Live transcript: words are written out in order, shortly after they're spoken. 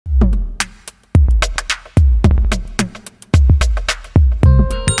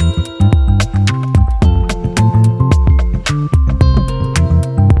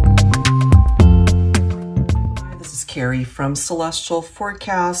Carrie from Celestial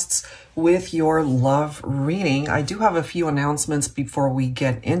Forecasts with your love reading. I do have a few announcements before we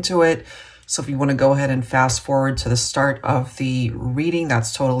get into it. So if you want to go ahead and fast forward to the start of the reading,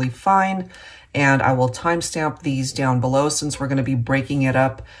 that's totally fine. And I will timestamp these down below since we're going to be breaking it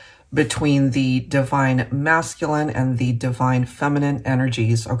up between the divine masculine and the divine feminine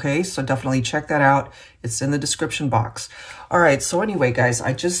energies. Okay, so definitely check that out. It's in the description box. All right, so anyway, guys,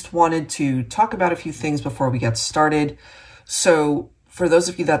 I just wanted to talk about a few things before we get started. So for those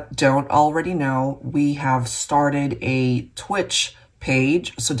of you that don't already know, we have started a Twitch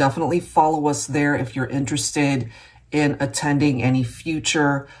page. So definitely follow us there if you're interested in attending any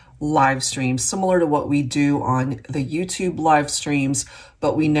future live streams, similar to what we do on the YouTube live streams,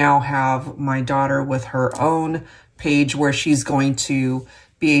 but we now have my daughter with her own page where she's going to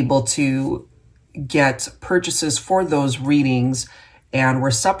be able to get purchases for those readings, and we're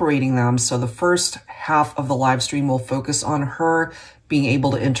separating them. So the first half of the live stream will focus on her being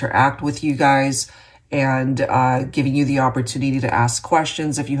able to interact with you guys and giving you the opportunity to ask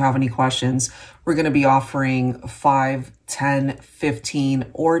questions if you have any questions. We're going to be offering 5, 10, 15,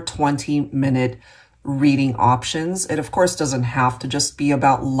 or 20-minute reading options. It, of course, doesn't have to just be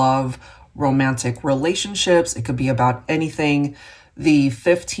about love, romantic relationships. It could be about anything. The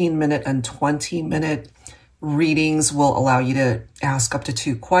 15-minute and 20-minute readings will allow you to ask up to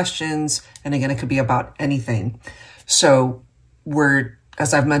 2 questions. And again, it could be about anything. So we're,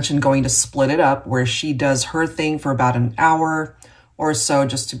 as I've mentioned, going to split it up where she does her thing for about an hour or so,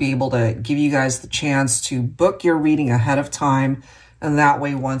 just to be able to give you guys the chance to book your reading ahead of time. And that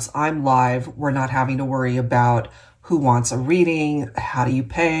way, once I'm live, we're not having to worry about who wants a reading, how do you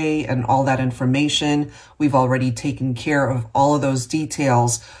pay, and all that information. We've already taken care of all of those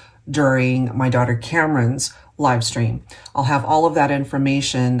details during my daughter Cameron's live stream. I'll have all of that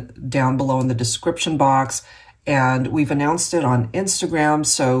information down below in the description box. And we've announced it on Instagram,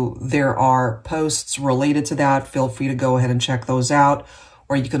 so there are posts related to that. Feel free to go ahead and check those out.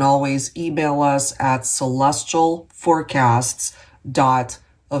 Or you can always email us at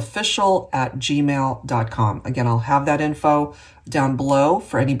celestialforecasts.official@gmail.com. Again, I'll have that info down below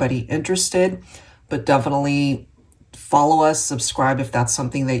for anybody interested, but definitely follow us, subscribe if that's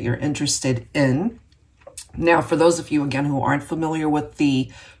something that you're interested in. Now, for those of you, again, who aren't familiar with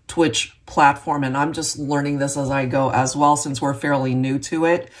the Twitch platform, and I'm just learning this as I go as well, since we're fairly new to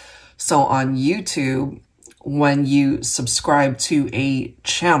it. So on YouTube, when you subscribe to a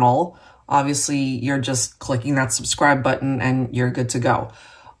channel, obviously you're just clicking that subscribe button and you're good to go.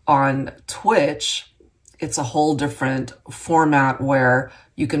 On Twitch, it's a whole different format where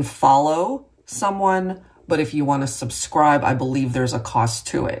you can follow someone, but if you want to subscribe, I believe there's a cost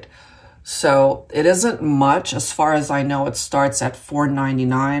to it. So it isn't much. As far as I know, it starts at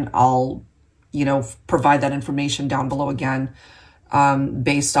 $4.99. I'll, provide that information down below again,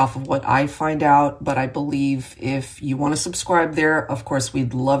 based off of what I find out. But I believe if you want to subscribe there, of course,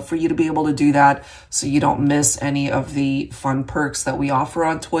 we'd love for you to be able to do that so you don't miss any of the fun perks that we offer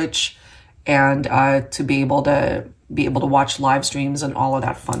on Twitch, and to be able to watch live streams and all of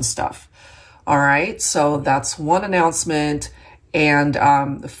that fun stuff. All right. So that's one announcement. And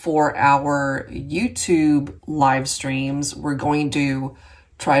for our YouTube live streams, we're going to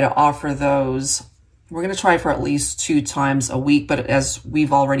try to offer those. We're going to try for at least 2 times a week, but as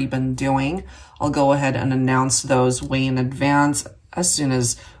we've already been doing, I'll go ahead and announce those way in advance. As soon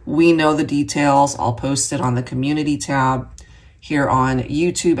as we know the details, I'll post it on the community tab here on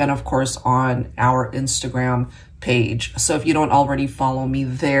YouTube and, of course, on our Instagram page. So if you don't already follow me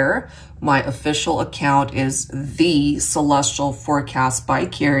there, my official account is The Celestial Forecast by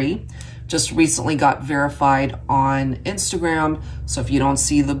Carrie. Just recently got verified on Instagram. So if you don't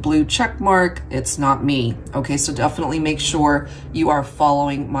see the blue check mark, it's not me. Okay, so definitely make sure you are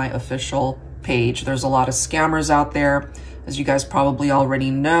following my official page. There's a lot of scammers out there, as you guys probably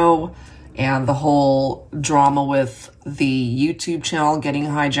already know, and the whole drama with the YouTube channel getting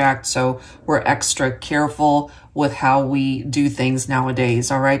hijacked. So we're extra careful with how we do things nowadays.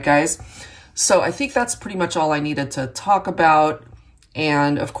 All right, guys. So I think that's pretty much all I needed to talk about.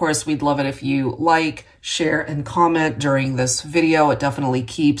 And of course, we'd love it if you like, share, and comment during this video. It definitely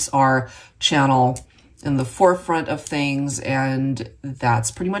keeps our channel in the forefront of things. And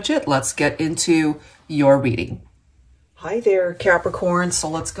that's pretty much it. Let's get into your reading. Hi there, Capricorn. So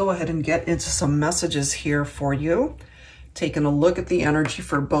let's go ahead and get into some messages here for you. Taking a look at the energy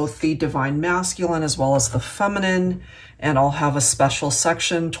for both the divine masculine as well as the feminine. And I'll have a special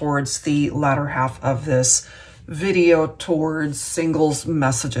section towards the latter half of this video towards singles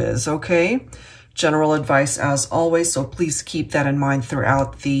messages, okay? general advice as always, so please keep that in mind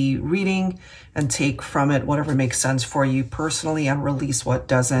throughout the reading and take from it whatever makes sense for you personally and release what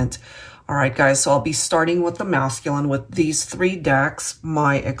doesn't. All right, guys, so I'll be starting with the masculine with these 3 decks,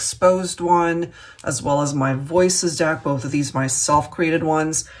 my exposed one, as well as my voices deck, both of these my self-created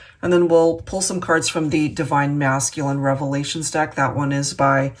ones. And then we'll pull some cards from the Divine Masculine Revelations deck. That one is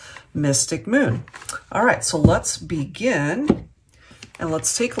by Mystic Moon. All right, so let's begin. And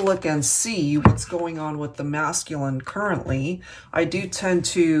let's take a look and see what's going on with the masculine currently. I do tend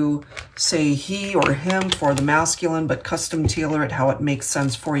to say he or him for the masculine, but custom tailor it how it makes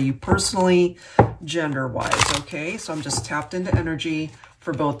sense for you personally, gender-wise, okay? So I'm just tapped into energy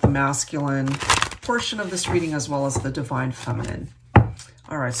for both the masculine portion of this reading as well as the divine feminine.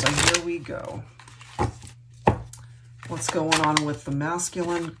 All right, so here we go. What's going on with the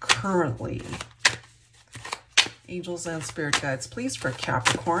masculine currently? Angels and spirit guides, please, for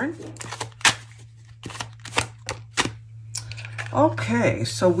Capricorn. Okay,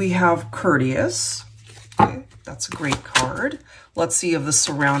 so we have courteous. Okay, that's a great card. Let's see if the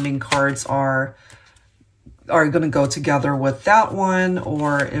surrounding cards are going to go together with that one,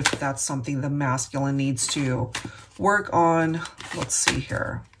 or if that's something the masculine needs to work on. Let's see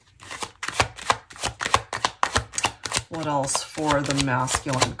here. What else for the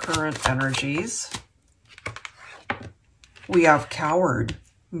masculine current energies? We have coward,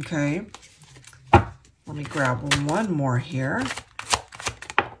 okay? Let me grab one more here.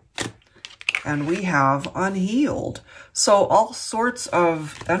 And we have unhealed. So all sorts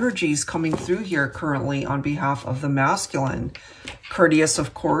of energies coming through here currently on behalf of the masculine. Courteous,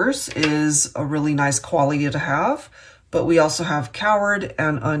 of course, is a really nice quality to have, but we also have coward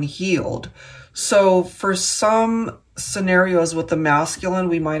and unhealed. So for some scenarios with the masculine,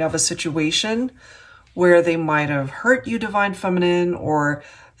 we might have a situation where they might have hurt you, divine feminine, or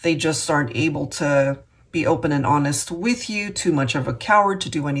they just aren't able to be open and honest with you, too much of a coward to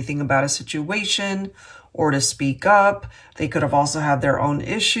do anything about a situation or to speak up. They could have also had their own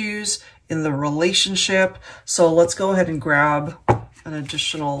issues in the relationship. So let's go ahead and grab an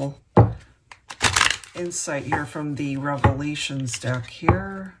additional insight here from the Revelations deck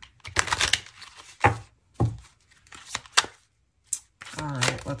here. All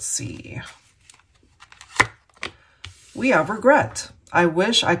right, let's see. We have regret. I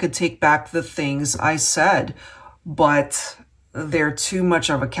wish I could take back the things I said, but they're too much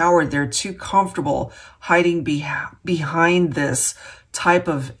of a coward. They're too comfortable hiding behind this type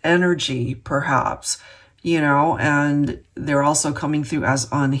of energy, perhaps, you know, and they're also coming through as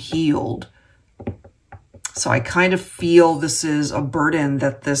unhealed. So I kind of feel this is a burden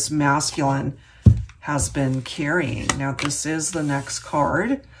that this masculine has been carrying. Now, this is the next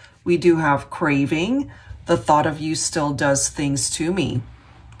card. We do have craving. The thought of you still does things to me,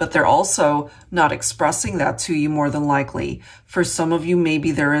 but they're also not expressing that to you more than likely. For some of you,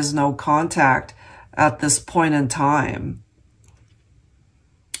 maybe there is no contact at this point in time.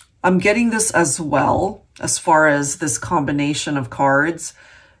 I'm getting this as well, as far as this combination of cards.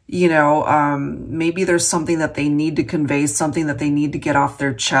 You know, maybe there's something that they need to convey, something that they need to get off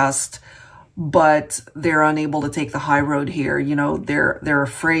their chest, but they're unable to take the high road here. You know, they're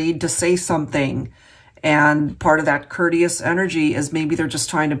afraid to say something. And part of that courteous energy is maybe they're just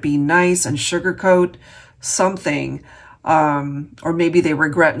trying to be nice and sugarcoat something. Or maybe they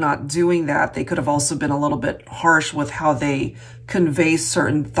regret not doing that. They could have also been a little bit harsh with how they convey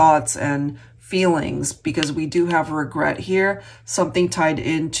certain thoughts and feelings, because we do have regret here, something tied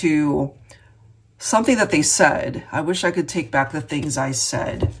into something that they said. I wish I could take back the things I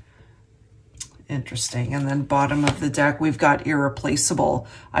said. Interesting. And then bottom of the deck, we've got irreplaceable.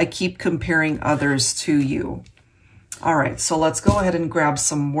 I keep comparing others to you. All right, so let's go ahead and grab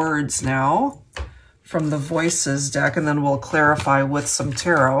some words now from the Voices deck, and then we'll clarify with some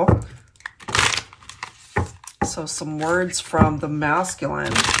tarot. So some words from the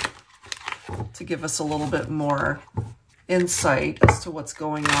masculine to give us a little bit more insight as to what's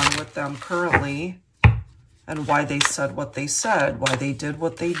going on with them currently and why they said what they said, why they did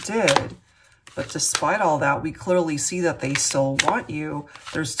what they did. But despite all that, we clearly see that they still want you.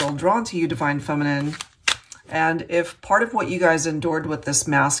 They're still drawn to you, divine feminine. And if part of what you guys endured with this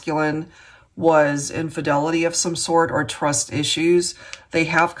masculine was infidelity of some sort or trust issues, they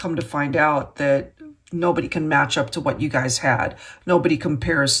have come to find out that nobody can match up to what you guys had. Nobody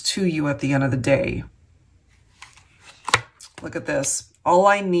compares to you at the end of the day. Look at this. All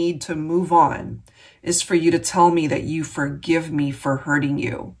I need to move on is for you to tell me that you forgive me for hurting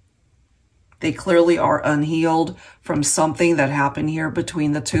you. They clearly are unhealed from something that happened here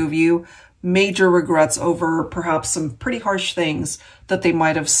between the two of you. Major regrets over perhaps some pretty harsh things that they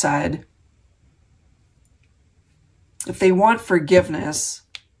might have said. if they want forgiveness,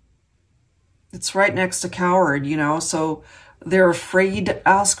 it's right next to coward, you know, so they're afraid to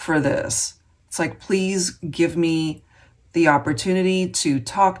ask for this. It's like, please give me the opportunity to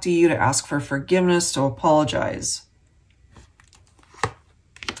talk to you, to ask for forgiveness, to apologize.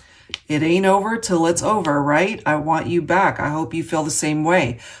 It ain't over till it's over, right? I want you back. I hope you feel the same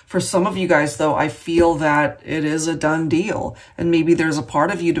way. For some of you guys, though, I feel that it is a done deal. And maybe there's a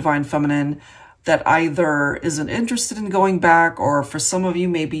part of you, Divine Feminine, that either isn't interested in going back, or for some of you,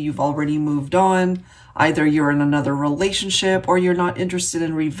 maybe you've already moved on. Either you're in another relationship or you're not interested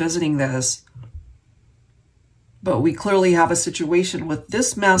in revisiting this. But we clearly have a situation with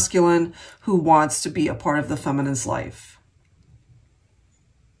this masculine who wants to be a part of the feminine's life.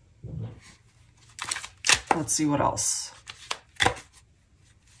 Let's see what else.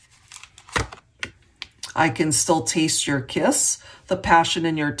 I can still taste your kiss, the passion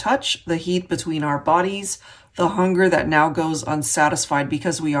in your touch, the heat between our bodies, the hunger that now goes unsatisfied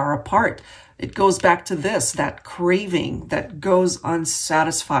because we are apart. It goes back to this, that craving that goes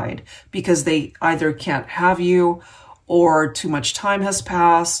unsatisfied because they either can't have you, or too much time has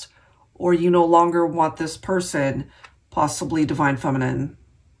passed, or you no longer want this person, possibly Divine Feminine.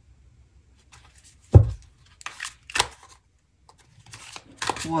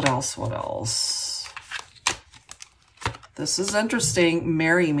 What else? What else? This is interesting.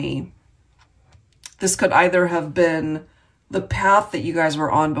 Marry me. This could either have been the path that you guys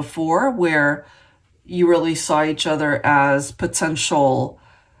were on before, where you really saw each other as potential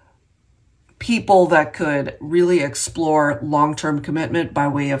people that could really explore long-term commitment by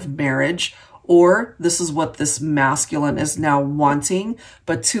way of marriage, or this is what this masculine is now wanting,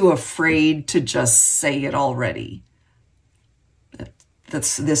 but too afraid to just say it already.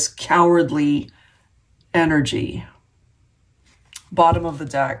 That's this cowardly energy. Bottom of the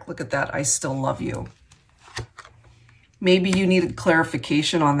deck. Look at that. I still love you. Maybe you needed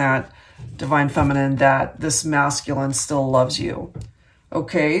clarification on that, Divine Feminine, that this masculine still loves you.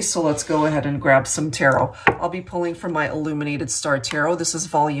 Okay, so let's go ahead and grab some tarot. I'll be pulling from my Illuminated Star Tarot. This is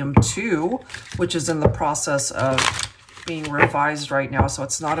volume 2, which is in the process of being revised right now. So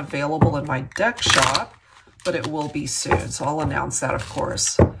it's not available in my deck shop, but it will be soon. So I'll announce that, of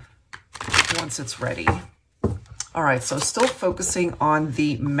course, once it's ready. All right, so still focusing on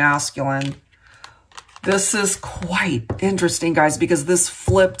the masculine. This is quite interesting, guys, because this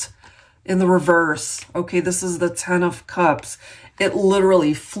flipped in the reverse. Okay, this is the 10 of Cups. It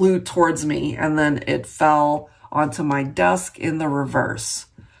literally flew towards me, and then it fell onto my desk in the reverse.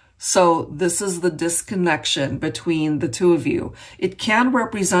 So this is the disconnection between the two of you. It can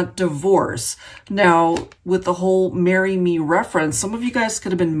represent divorce. Now, with the whole marry me reference, some of you guys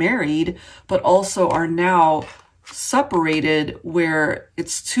could have been married, but also are now separated where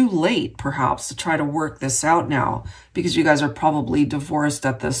it's too late, perhaps, to try to work this out now, because you guys are probably divorced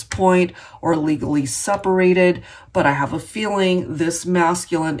at this point or legally separated. But I have a feeling this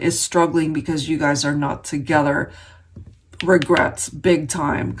masculine is struggling because you guys are not together. Regrets big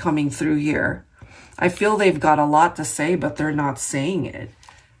time coming through here. I feel they've got a lot to say, but they're not saying it.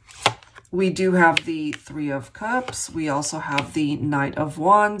 We do have the 3 of Cups. We also have the Knight of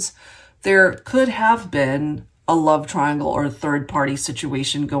Wands. There could have been a love triangle or a third-party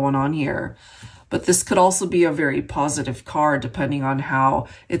situation going on here. But this could also be a very positive card depending on how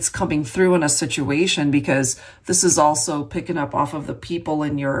it's coming through in a situation, because this is also picking up off of the people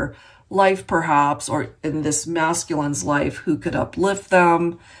in your life, perhaps, or in this masculine's life, who could uplift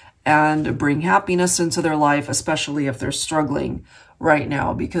them and bring happiness into their life, especially if they're struggling right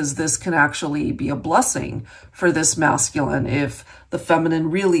now, because this can actually be a blessing for this masculine if the feminine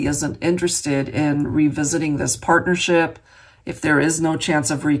really isn't interested in revisiting this partnership. If there is no chance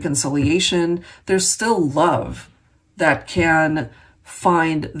of reconciliation, there's still love that can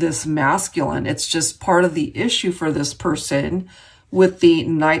find this masculine. It's just part of the issue for this person with the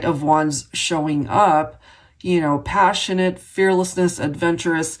Knight of Wands showing up, you know, passionate, fearlessness,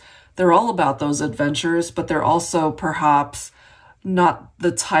 adventurous. They're all about those adventures, but they're also perhaps not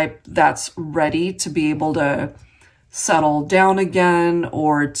the type that's ready to be able to settle down again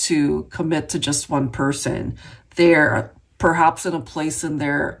or to commit to just one person. They're perhaps in a place in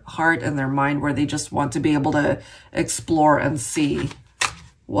their heart and their mind where they just want to be able to explore and see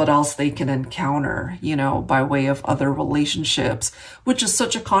what else they can encounter, you know, by way of other relationships, which is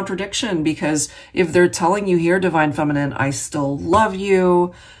such a contradiction, because if they're telling you here, Divine Feminine, I still love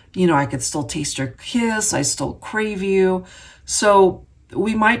you, you know, I could still taste your kiss, I still crave you. So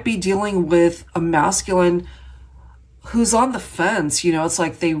we might be dealing with a masculine who's on the fence. You know, it's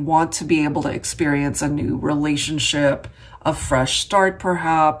like they want to be able to experience a new relationship, a fresh start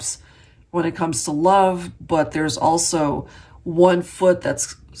perhaps, when it comes to love, but there's also one foot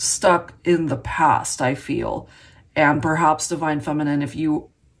that's stuck in the past, I feel. And perhaps Divine Feminine, if you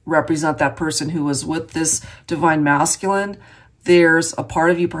represent that person who was with this Divine Masculine, there's a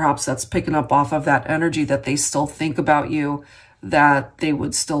part of you perhaps that's picking up off of that energy, that they still think about you, that they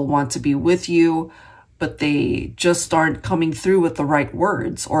would still want to be with you, but they just aren't coming through with the right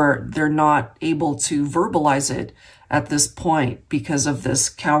words, or they're not able to verbalize it at this point because of this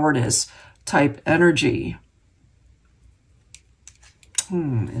cowardice type energy.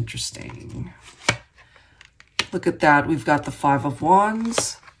 Interesting. Look at that. We've got the Five of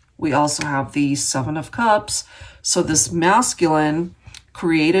Wands. We also have the Seven of Cups. So this masculine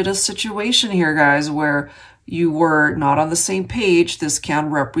created a situation here, guys, where you were not on the same page. This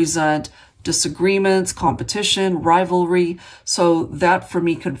can represent disagreements, competition, rivalry. So that for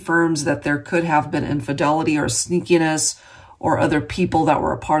me confirms that there could have been infidelity or sneakiness or other people that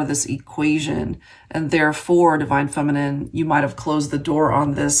were a part of this equation. And therefore, Divine Feminine, you might have closed the door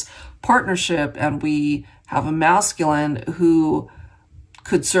on this partnership, and we have a masculine who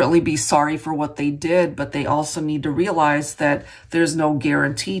could certainly be sorry for what they did, but they also need to realize that there's no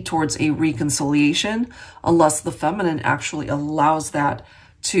guarantee towards a reconciliation unless the feminine actually allows that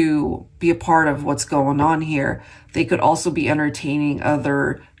to be a part of what's going on here. They could also be entertaining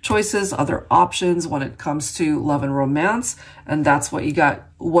other choices, other options when it comes to love and romance, and that's what you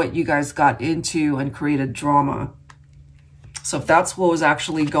guys got into and created drama. So if that's what was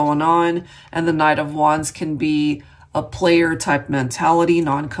actually going on, and the Knight of Wands can be a player type mentality,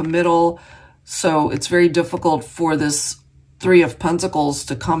 non-committal. So it's very difficult for this Three of Pentacles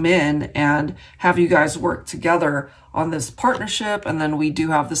to come in and have you guys work together on this partnership. And then we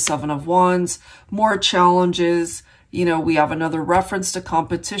do have the Seven of Wands, more challenges. You know, we have another reference to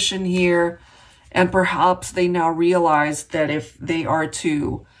competition here. And perhaps they now realize that if they are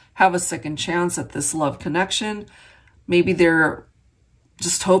to have a second chance at this love connection, maybe they're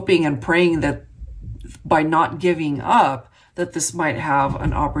just hoping and praying that by not giving up, that this might have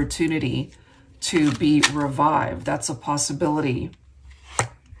an opportunity to be revived. That's a possibility.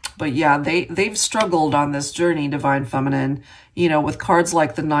 But yeah, they've struggled on this journey, Divine Feminine, you know, with cards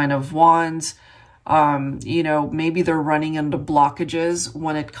like the Nine of Wands. You know, maybe they're running into blockages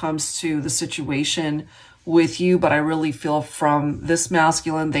when it comes to the situation with you, but I really feel from this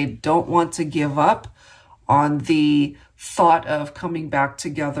masculine, they don't want to give up on the thought of coming back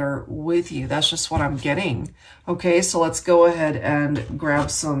together with you. That's just what I'm getting. Okay, so let's go ahead and grab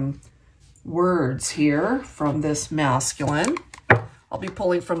some words here from this masculine. I'll be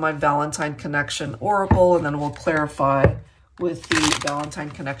pulling from my Valentine Connection Oracle, and then we'll clarify with the Valentine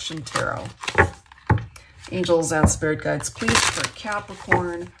Connection Tarot. Angels and Spirit Guides, please, for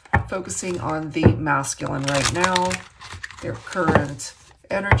Capricorn, focusing on the masculine right now, their current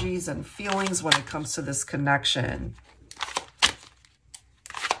energies and feelings when it comes to this connection.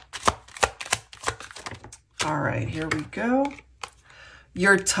 All right, here we go.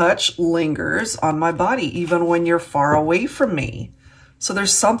 Your touch lingers on my body even when you're far away from me. So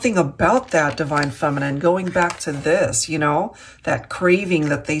there's something about that, Divine Feminine, going back to this, you know, that craving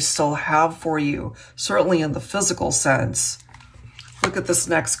that they still have for you, certainly in the physical sense. Look at this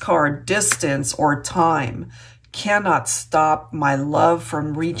next card. Distance or time cannot stop my love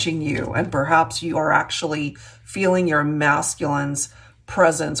from reaching you. And perhaps you are actually feeling your masculine's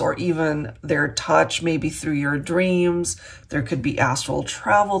presence or even their touch, maybe through your dreams. There could be astral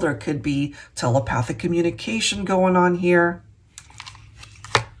travel. There could be telepathic communication going on here.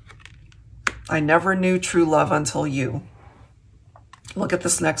 I never knew true love until you. Look at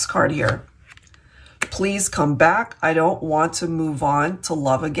this next card here. Please come back. I don't want to move on to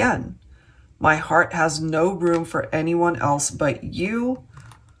love again. My heart has no room for anyone else but you.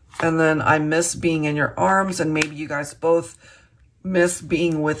 And then I miss being in your arms, and maybe you guys both miss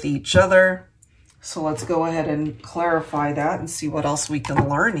being with each other. So let's go ahead and clarify that and see what else we can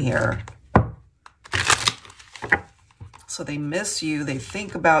learn here. So they miss you, they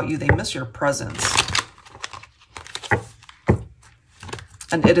think about you, they miss your presence.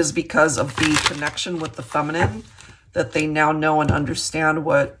 And it is because of the connection with the feminine that they now know and understand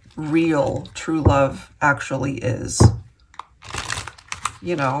what real, true love actually is.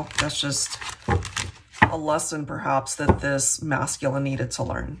 You know, that's just a lesson perhaps that this masculine needed to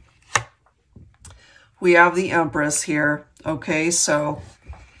learn. We have the Empress here. Okay, so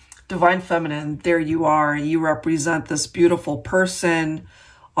Divine Feminine, there you are. You represent this beautiful person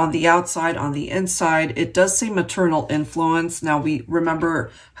on the outside, on the inside. It does say maternal influence. Now, we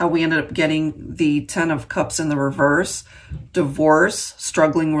remember how we ended up getting the 10 of Cups in the reverse. Divorce,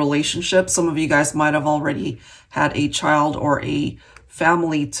 struggling relationship. Some of you guys might have already had a child or a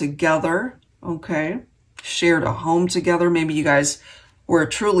family together, okay? Shared a home together. Maybe you guys were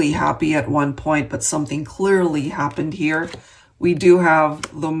truly happy at one point, but something clearly happened here. We do have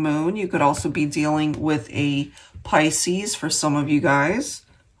the moon. You could also be dealing with a Pisces for some of you guys.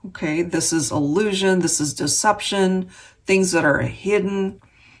 Okay, this is illusion. This is deception, things that are hidden.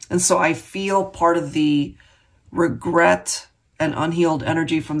 And so I feel part of the regret and unhealed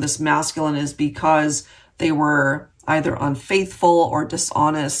energy from this masculine is because they were either unfaithful or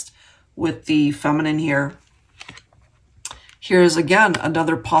dishonest with the feminine here. Here's again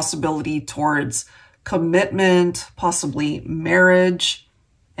another possibility towards commitment, possibly marriage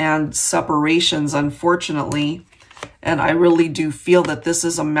and separations, unfortunately. And I really do feel that this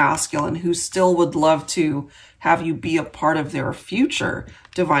is a masculine who still would love to have you be a part of their future,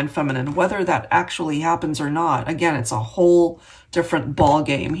 divine feminine, whether that actually happens or not. Again, it's a whole different ball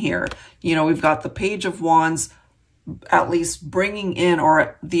game here. You know, we've got the Page of Wands, at least bringing in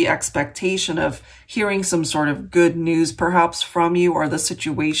or the expectation of hearing some sort of good news perhaps from you or the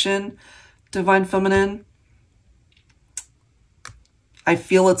situation, divine feminine. I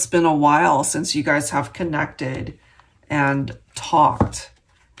feel it's been a while since you guys have connected and talked.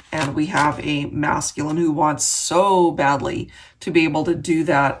 And we have a masculine who wants so badly to be able to do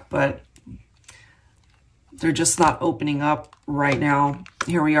that, but they're just not opening up right now.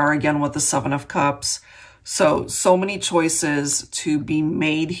 Here we are again with the Seven of Cups. So many choices to be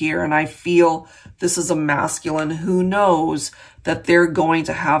made here. And I feel this is a masculine who knows that they're going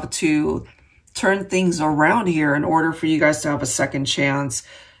to have to turn things around here in order for you guys to have a second chance.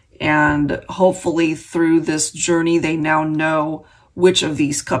 And hopefully through this journey, they now know which of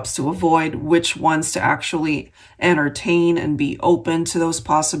these cups to avoid, which ones to actually entertain and be open to those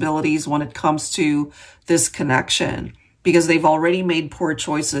possibilities when it comes to this connection. Because they've already made poor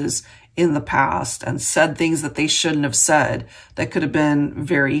choices in the past and said things that they shouldn't have said that could have been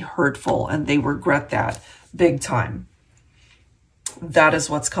very hurtful, and they regret that big time. That is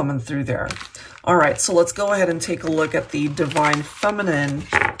what's coming through there. All right, so let's go ahead and take a look at the divine feminine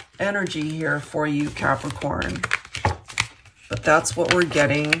energy here for you, Capricorn. But that's what we're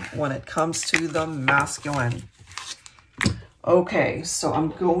getting when it comes to the masculine. Okay, so I'm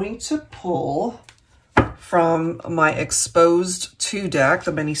going to pull from my exposed 2 deck,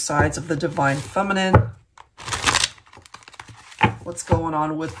 the many sides of the divine feminine. What's going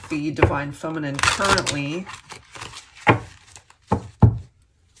on with the divine feminine currently?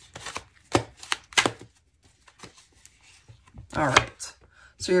 All right,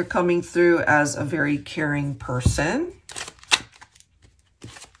 so you're coming through as a very caring person.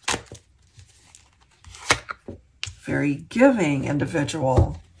 Very giving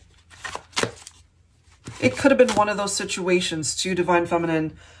individual. It could have been one of those situations too, divine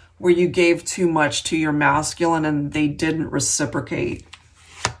feminine, where you gave too much to your masculine and they didn't reciprocate.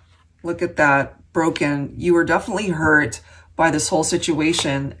 Look at that, broken. You were definitely hurt by this whole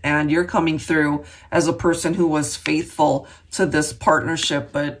situation, and you're coming through as a person who was faithful to this partnership,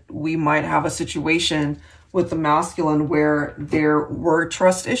 but we might have a situation with the masculine where there were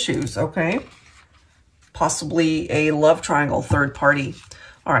trust issues, okay? Possibly a love triangle, third party.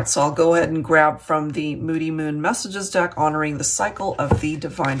 All right, so I'll go ahead and grab from the Moody Moon Messages deck, Honoring the Cycle of the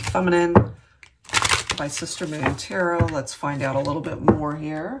Divine Feminine by Sister Moon Tarot. Let's find out a little bit more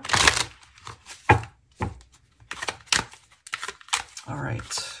here. All right,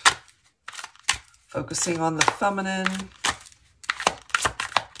 focusing on the feminine.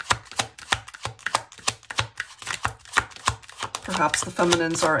 Perhaps the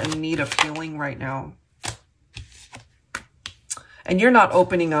feminines are in need of healing right now. And you're not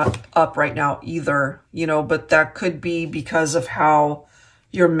opening up right now either, you know, but that could be because of how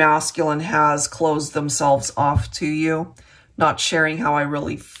your masculine has closed themselves off to you, not sharing how I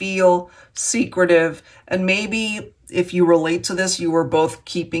really feel, secretive. And maybe if you relate to this, you were both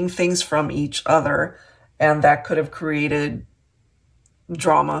keeping things from each other, and that could have created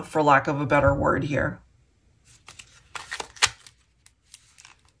drama, for lack of a better word here.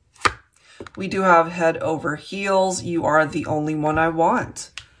 We do have head over heels. You are the only one I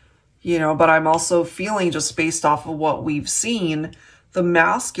want, you know, but I'm also feeling, just based off of what we've seen, the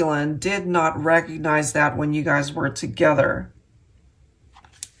masculine did not recognize that when you guys were together.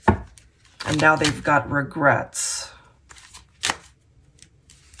 And now they've got regrets.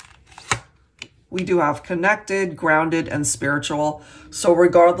 We do have connected, grounded, and spiritual. So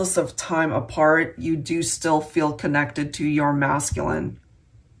regardless of time apart, you do still feel connected to your masculine.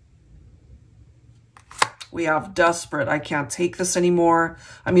 We have desperate. I can't take this anymore.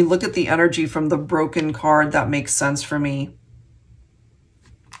 I mean, look at the energy from the broken card. That makes sense for me.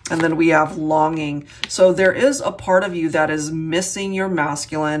 And then we have longing. So there is a part of you that is missing your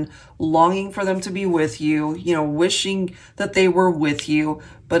masculine, longing for them to be with you, you know, wishing that they were with you.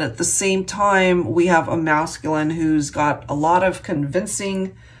 But at the same time, we have a masculine who's got a lot of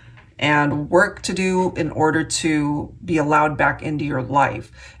convincing and work to do in order to be allowed back into your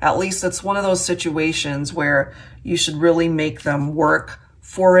life. At least it's one of those situations where you should really make them work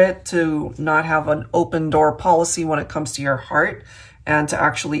for it, to not have an open door policy when it comes to your heart, and to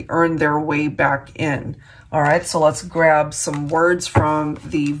actually earn their way back in. All right, so let's grab some words from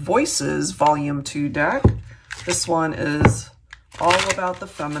the Voices Volume 2 deck. This one is all about the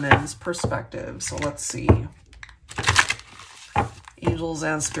feminine's perspective. So let's see. Angels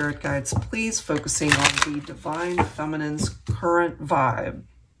and spirit guides, please, focusing on the divine feminine's current vibe.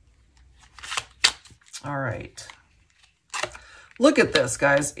 All right. Look at this,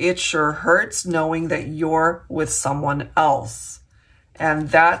 guys. It sure hurts knowing that you're with someone else. And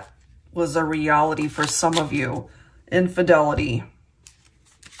that was a reality for some of you. Infidelity.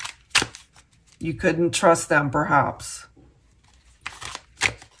 You couldn't trust them, perhaps.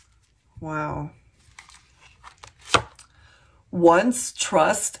 Wow. Once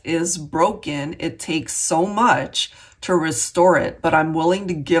trust is broken, it takes so much to restore it, but I'm willing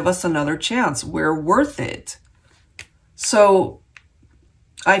to give us another chance. We're worth it. So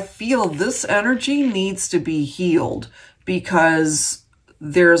I feel this energy needs to be healed, because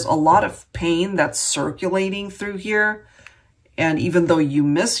there's a lot of pain that's circulating through here. And even though you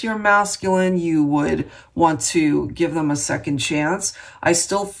miss your masculine, you would want to give them a second chance. I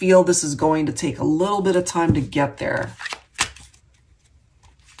still feel this is going to take a little bit of time to get there.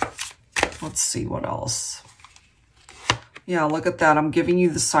 Let's see what else. Yeah, look at that. I'm giving you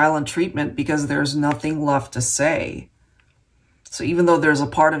the silent treatment because there's nothing left to say. So even though there's a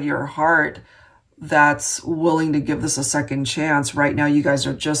part of your heart that's willing to give this a second chance, right now you guys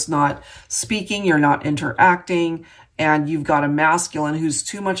are just not speaking, you're not interacting, and you've got a masculine who's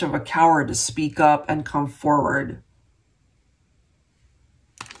too much of a coward to speak up and come forward.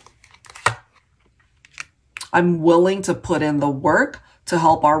 I'm willing to put in the work to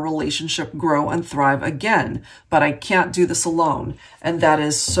help our relationship grow and thrive again, but I can't do this alone. And that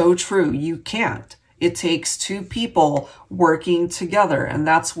is so true. You can't. It takes two people working together, and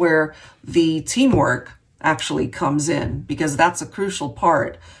that's where the teamwork actually comes in, because that's a crucial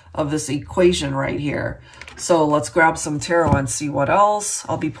part of this equation right here. So let's grab some tarot and see what else.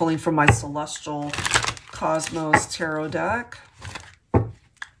 I'll be pulling from my Celestial Cosmos Tarot deck,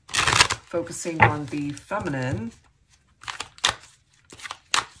 focusing on the feminine.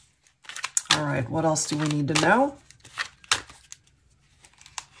 All right, what else do we need to know?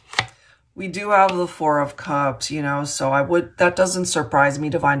 We do have the Four of Cups, you know, so that doesn't surprise me,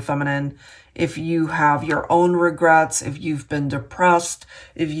 Divine Feminine. If you have your own regrets, if you've been depressed,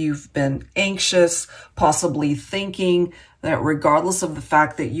 if you've been anxious, possibly thinking that regardless of the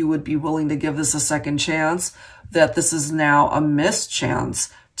fact that you would be willing to give this a second chance, that this is now a missed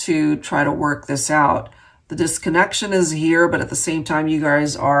chance to try to work this out. The disconnection is here, but at the same time, you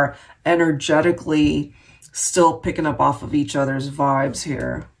guys are energetically still picking up off of each other's vibes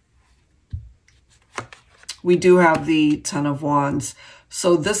here. We do have the Ten of Wands.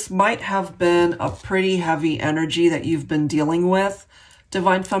 So this might have been a pretty heavy energy that you've been dealing with,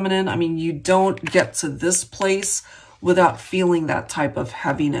 Divine Feminine. I mean, you don't get to this place without feeling that type of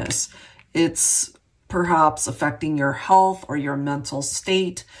heaviness. It's perhaps affecting your health or your mental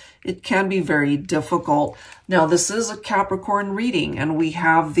state. It can be very difficult. Now, this is a Capricorn reading, and we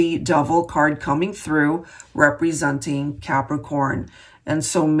have the Devil card coming through representing Capricorn. And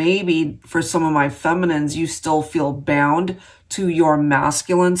so maybe for some of my feminines, you still feel bound to your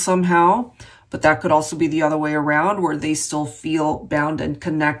masculine somehow, but that could also be the other way around, where they still feel bound and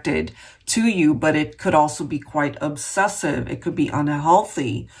connected to you, but it could also be quite obsessive. It could be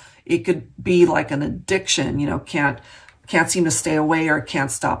unhealthy. It could be like an addiction, you know, can't seem to stay away or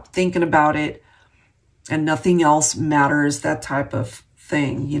can't stop thinking about it, and nothing else matters, that type of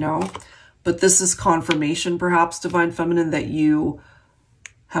thing, you know. But this is confirmation, perhaps, Divine Feminine, that you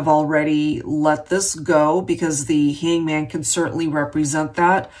have already let this go, because the Hangman can certainly represent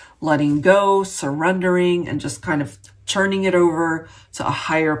that, letting go, surrendering, and just kind of turning it over to a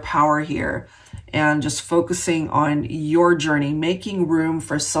higher power here, and just focusing on your journey, making room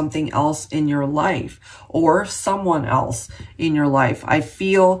for something else in your life or someone else in your life. I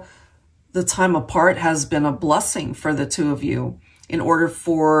feel the time apart has been a blessing for the two of you, in order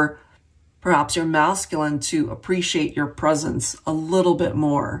for perhaps your masculine to appreciate your presence a little bit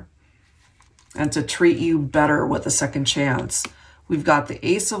more and to treat you better with a second chance. We've got the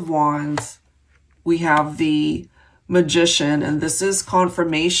Ace of Wands. We have the Magician, and this is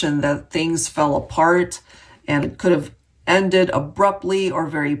confirmation that things fell apart and it could have ended abruptly or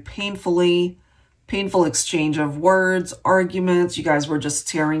very painfully. Painful exchange of words, arguments. You guys were just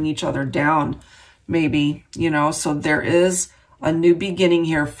tearing each other down, maybe, you know. So there is a new beginning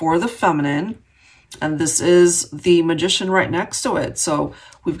here for the feminine, and this is the Magician right next to it. So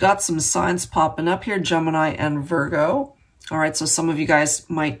we've got some signs popping up here, Gemini and Virgo. All right, so some of you guys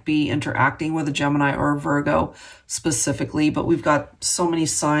might be interacting with a Gemini or a Virgo specifically, but we've got so many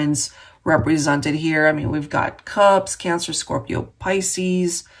signs represented here. I mean, we've got Cups, Cancer, Scorpio,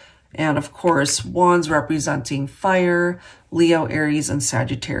 Pisces, and of course, Wands representing fire, Leo, Aries, and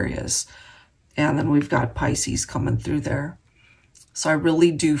Sagittarius. And then we've got Pisces coming through there. So I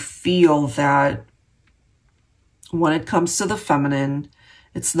really do feel that when it comes to the feminine,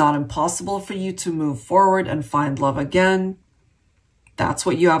 it's not impossible for you to move forward and find love again. That's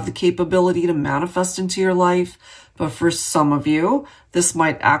what you have the capability to manifest into your life. But for some of you, this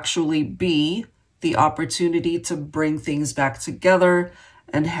might actually be the opportunity to bring things back together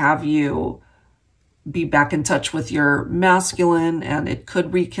and have you be back in touch with your masculine, and it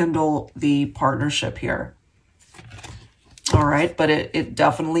could rekindle the partnership here. All right, but it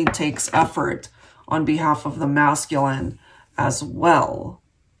definitely takes effort on behalf of the masculine as well.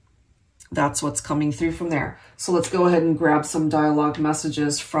 That's what's coming through from there. So let's go ahead and grab some dialogue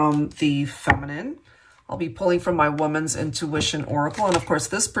messages from the feminine. I'll be pulling from my Woman's Intuition Oracle. And of course,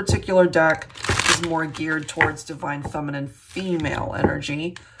 this particular deck is more geared towards divine feminine female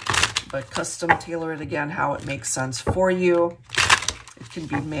energy, but custom tailor it again how it makes sense for you. It can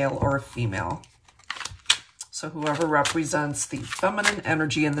be male or female. So whoever represents the feminine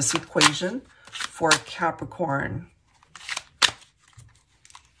energy in this equation for Capricorn.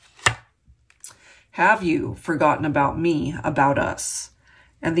 Have you forgotten about me, about us?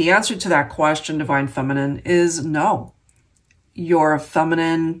 And the answer to that question, Divine Feminine, is no. Your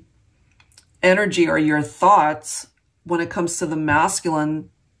feminine energy or your thoughts, when it comes to the masculine,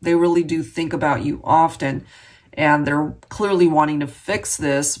 they really do think about you often. And they're clearly wanting to fix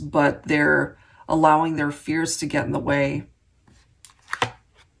this, but they're allowing their fears to get in the way.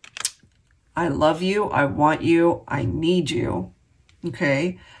 I love you. I want you. I need you.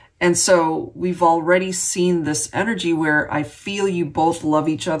 Okay. And so we've already seen this energy where I feel you both love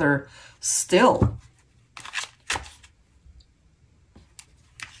each other still.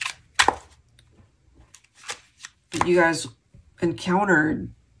 But you guys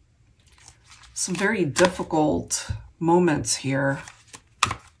encountered some very difficult moments here.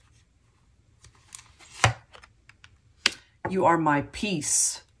 You are my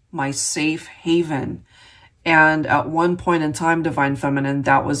peace, my safe haven. And at one point in time, Divine Feminine,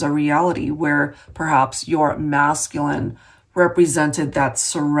 that was a reality where perhaps your masculine represented that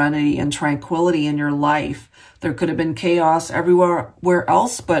serenity and tranquility in your life. There could have been chaos everywhere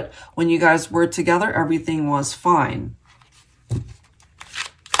else, but when you guys were together, everything was fine.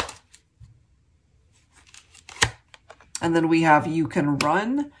 And then we have you can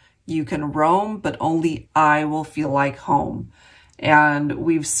run, you can roam, but only I will feel like home. And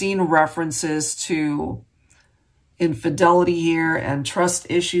we've seen references to infidelity here and trust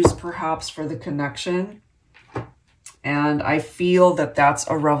issues perhaps for the connection. And I feel that that's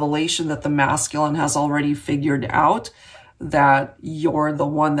a revelation that the masculine has already figured out, that you're the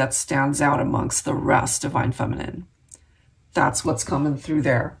one that stands out amongst the rest, Divine Feminine. That's what's coming through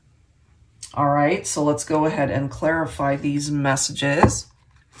there. All right, so let's go ahead and clarify these messages.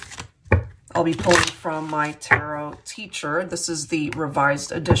 I'll be pulling from my Tarot Teacher. This is the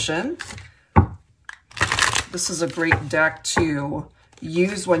revised edition. This is a great deck to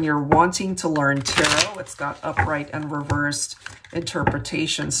use when you're wanting to learn tarot. It's got upright and reversed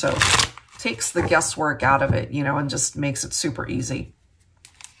interpretation, so it takes the guesswork out of it, you know, and just makes it super easy.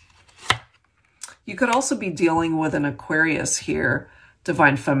 You could also be dealing with an Aquarius here,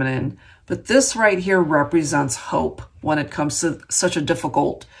 Divine Feminine, but this right here represents hope when it comes to such a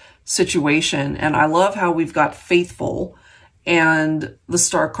difficult situation. And I love how we've got faithful, and the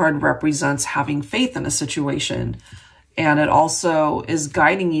star card represents having faith in a situation. And it also is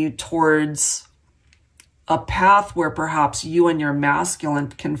guiding you towards a path where perhaps you and your masculine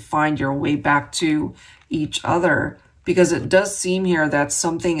can find your way back to each other. Because it does seem here that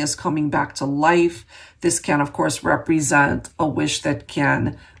something is coming back to life. This can, of course, represent a wish that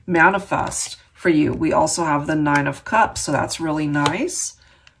can manifest for you. We also have the Nine of Cups, so that's really nice.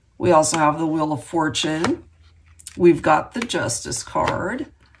 We also have the Wheel of Fortune. We've got the Justice card.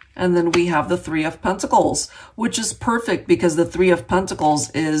 And then we have the Three of Pentacles, which is perfect because the Three of Pentacles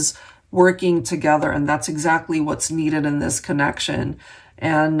is working together, and that's exactly what's needed in this connection.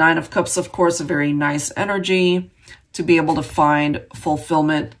 And Nine of Cups, of course, a very nice energy. to be able to find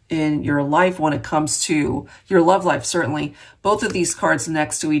fulfillment in your life when it comes to your love life. Certainly, both of these cards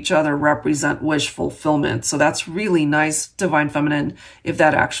next to each other represent wish fulfillment. So that's really nice, Divine Feminine, if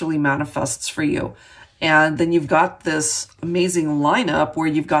that actually manifests for you. And then you've got this amazing lineup where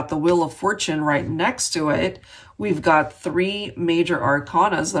you've got the Wheel of Fortune right next to it. We've got 3 major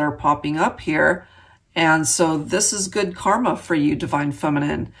arcanas that are popping up here. And so this is good karma for you, Divine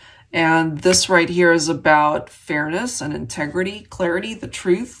Feminine. And this right here is about fairness and integrity, clarity, the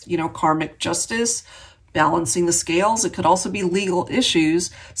truth, you know, karmic justice, balancing the scales. It could also be legal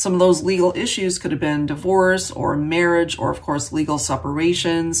issues. Some of those legal issues could have been divorce or marriage or, of course, legal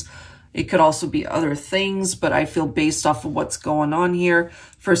separations. It could also be other things, but I feel based off of what's going on here,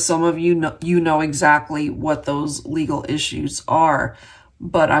 for some of you, you know exactly what those legal issues are.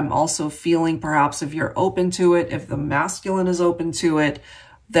 But I'm also feeling, perhaps if you're open to it, if the masculine is open to it,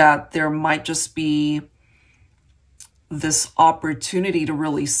 that there might just be this opportunity to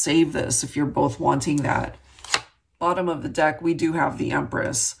really save this if you're both wanting that. Bottom of the deck, we do have the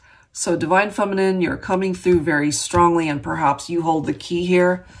Empress. So Divine Feminine, you're coming through very strongly, and perhaps you hold the key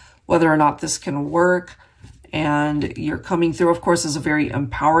here, whether or not this can work. And you're coming through, of course, as a very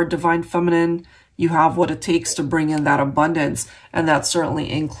empowered Divine Feminine. You have what it takes to bring in that abundance, and that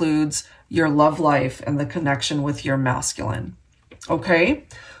certainly includes your love life and the connection with your masculine. Okay,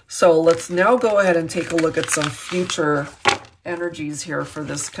 so let's now go ahead and take a look at some future energies here for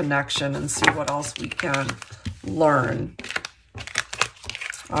this connection and see what else we can learn.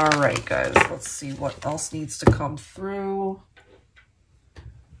 All right, guys, let's see what else needs to come through.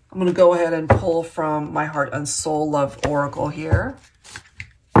 I'm going to go ahead and pull from my Heart and Soul Love Oracle here.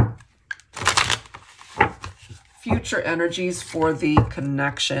 Future energies for the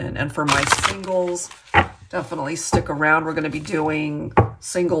connection. And for my singles, definitely stick around. We're going to be doing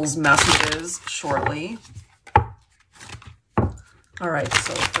singles messages shortly. All right,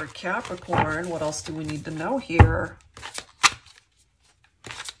 so for Capricorn, what else do we need to know here?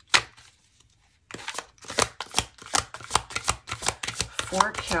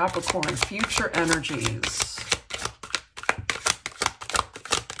 For Capricorn, future energies.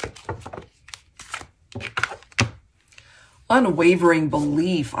 Unwavering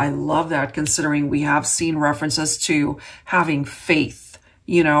belief. I love that, considering we have seen references to having faith,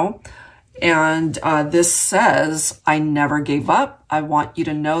 you know. And this says, I never gave up. I want you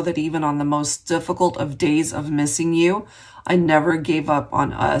to know that even on the most difficult of days of missing you, I never gave up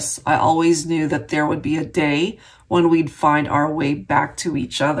on us. I always knew that there would be a day when we'd find our way back to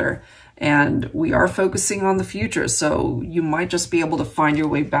each other. And we are focusing on the future, so you might just be able to find your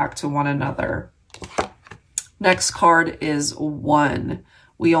way back to one another. Next card is 1.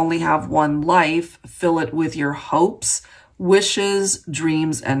 We only have one life. Fill it with your hopes, wishes,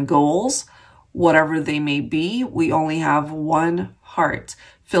 dreams, and goals. Whatever they may be, we only have one heart.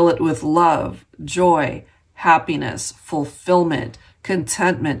 Fill it with love, joy, happiness, fulfillment,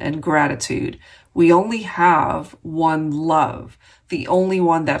 contentment, and gratitude. We only have one love, the only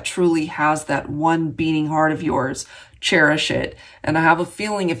one that truly has that one beating heart of yours. Cherish it. And I have a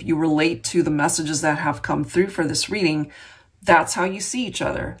feeling if you relate to the messages that have come through for this reading, that's how you see each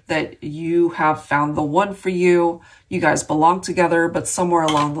other, that you have found the one for you. You guys belong together, but somewhere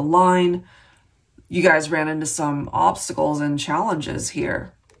along the line, you guys ran into some obstacles and challenges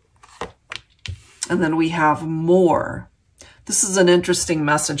here. And then we have more. This is an interesting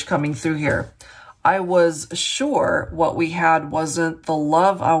message coming through here. I was sure what we had wasn't the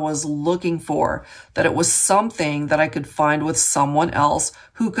love I was looking for, that it was something that I could find with someone else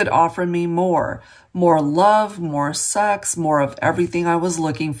who could offer me more love, more sex, more of everything I was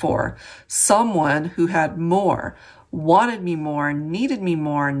looking for. Someone who had more, wanted me more, needed me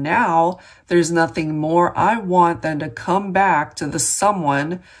more. Now there's nothing more I want than to come back to the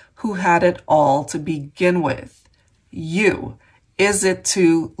someone who had it all to begin with. You. Is it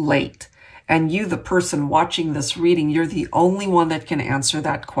too late? And you, the person watching this reading, you're the only one that can answer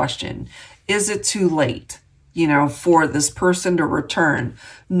that question. Is it too late, you know, for this person to return,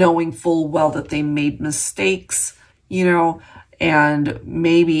 knowing full well that they made mistakes, you know, and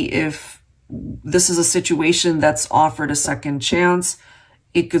maybe if this is a situation that's offered a second chance,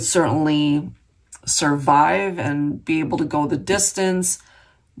 it could certainly survive and be able to go the distance.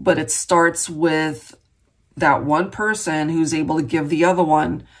 But it starts with that one person who's able to give the other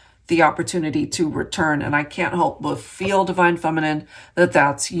one the opportunity to return. And I can't help but feel, Divine Feminine, that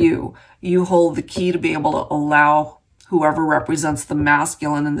that's you. You hold the key to be able to allow whoever represents the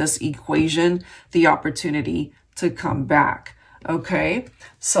masculine in this equation the opportunity to come back. Okay,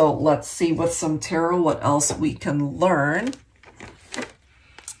 so let's see with some tarot what else we can learn.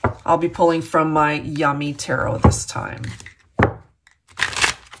 I'll be pulling from my Yummy Tarot this time.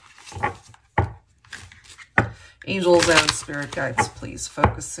 Angels and spirit guides, please,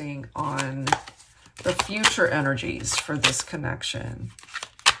 focusing on the future energies for this connection.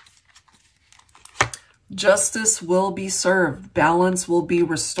 Justice will be served. Balance will be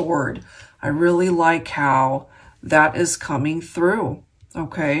restored. I really like how that is coming through,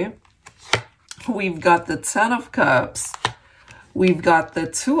 okay? We've got the 10 of Cups. We've got the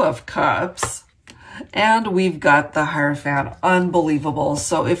 2 of Cups. And we've got the Hierophant. Unbelievable.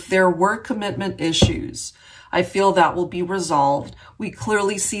 So if there were commitment issues, I feel that will be resolved. We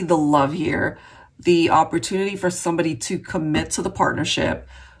clearly see the love here, the opportunity for somebody to commit to the partnership,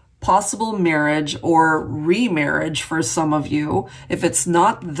 possible marriage or remarriage for some of you. If it's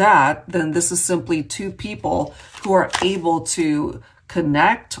not that, then this is simply two people who are able to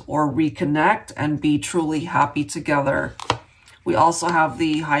connect or reconnect and be truly happy together. We also have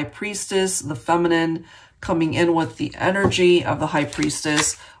the High Priestess, the feminine, coming in with the energy of the High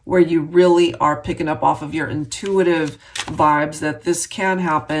Priestess, where you really are picking up off of your intuitive vibes that this can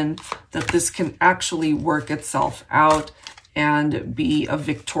happen, that this can actually work itself out and be a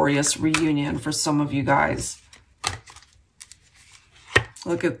victorious reunion for some of you guys.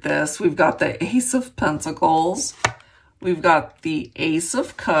 Look at this. We've got the Ace of Pentacles. We've got the Ace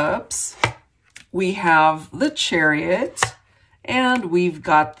of Cups. We have the Chariot. And we've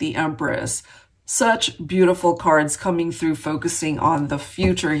got the Empress. Such beautiful cards coming through, focusing on the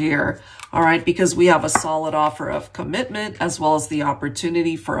future here. All right, because we have a solid offer of commitment as well as the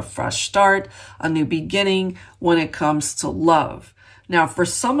opportunity for a fresh start, a new beginning when it comes to love. Now, for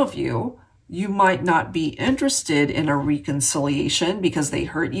some of you, you might not be interested in a reconciliation because they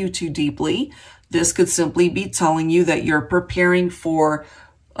hurt you too deeply. This could simply be telling you that you're preparing for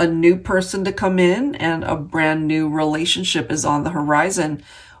a new person to come in and a brand new relationship is on the horizon.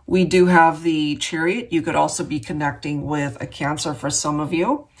 We do have the Chariot. You could also be connecting with a Cancer for some of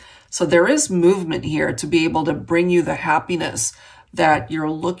you. So there is movement here to be able to bring you the happiness that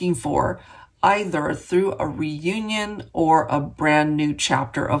you're looking for, either through a reunion or a brand new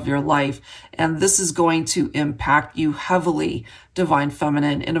chapter of your life. And this is going to impact you heavily, Divine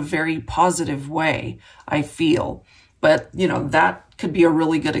Feminine, in a very positive way, I feel. But, you know, that could be a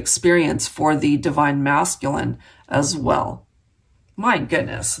really good experience for the Divine Masculine as well. My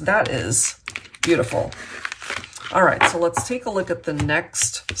goodness, that is beautiful. All right, so let's take a look at the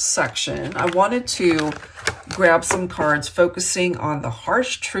next section. I wanted to grab some cards focusing on the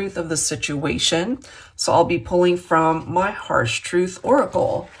harsh truth of the situation. So I'll be pulling from my Harsh Truth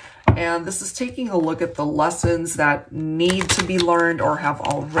Oracle. And this is taking a look at the lessons that need to be learned or have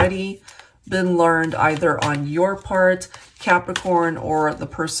already been learned, either on your part, Capricorn, or the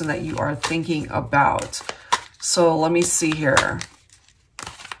person that you are thinking about. So let me see here.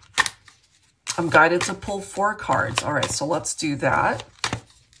 I'm guided to pull 4 cards. All right, so let's do that.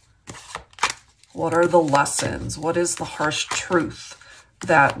 What are the lessons? What is the harsh truth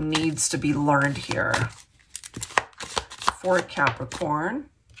that needs to be learned here for Capricorn?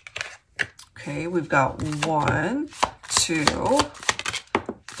 Okay, we've got 1, 2,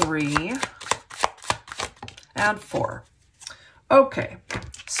 3, and 4. Okay,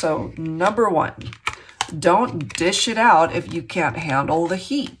 so number 1, don't dish it out if you can't handle the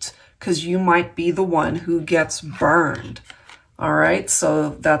heat, because you might be the one who gets burned. All right, so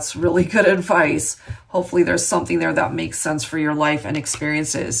that's really good advice. Hopefully there's something there that makes sense for your life and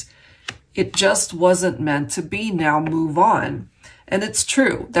experiences. It just wasn't meant to be. Now move on. And it's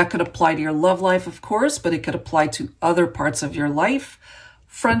true. That could apply to your love life, of course, but it could apply to other parts of your life.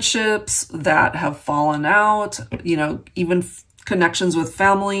 Friendships that have fallen out, you know, even connections with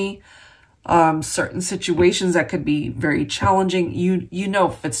family, certain situations that could be very challenging. You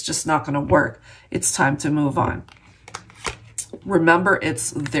know, if it's just not going to work, it's time to move on. Remember,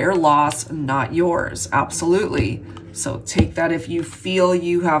 it's their loss, not yours. Absolutely. So take that if you feel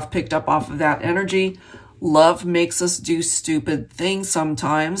you have picked up off of that energy. Love makes us do stupid things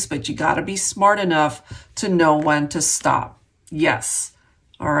sometimes, but you got to be smart enough to know when to stop. Yes.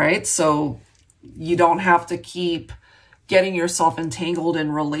 All right. So you don't have to keep getting yourself entangled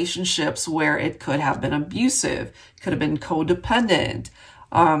in relationships where it could have been abusive, could have been codependent,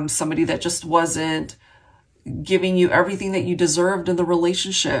 somebody that just wasn't giving you everything that you deserved in the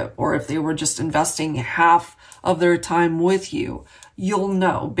relationship, or if they were just investing half of their time with you. You'll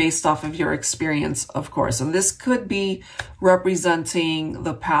know based off of your experience, of course. And this could be representing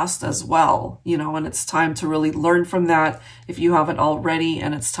the past as well, you know, and it's time to really learn from that if you haven't already,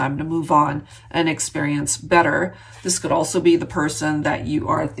 and it's time to move on and experience better. This could also be the person that you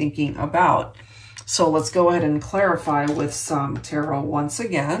are thinking about. So let's go ahead and clarify with some tarot once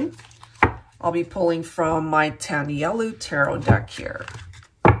again. I'll be pulling from my Tanielu tarot deck here.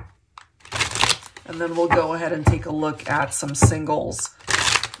 And then we'll go ahead and take a look at some singles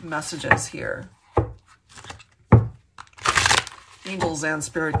messages here. Angels and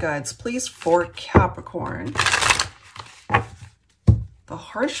spirit guides, please, for Capricorn. The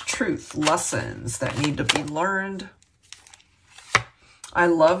harsh truth, lessons that need to be learned. I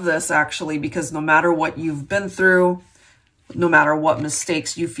love this actually, because no matter what you've been through, no matter what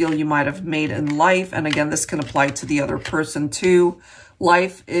mistakes you feel you might have made in life, and again, this can apply to the other person too,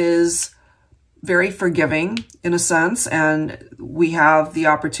 life is very forgiving in a sense, and we have the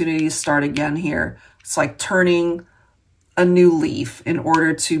opportunity to start again here. It's like turning a new leaf in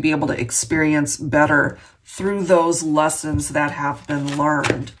order to be able to experience better through those lessons that have been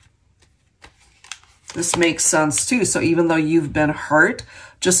learned. This makes sense too. So even though you've been hurt,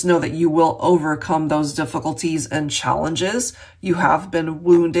 just know that you will overcome those difficulties and challenges. You have been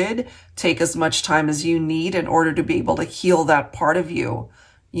wounded. Take as much time as you need in order to be able to heal that part of you,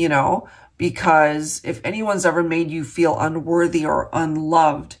 you know, because if anyone's ever made you feel unworthy or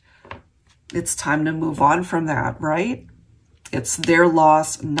unloved, it's time to move on from that, right? It's their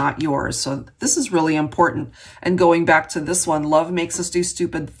loss, not yours. So this is really important. And going back to this one, love makes us do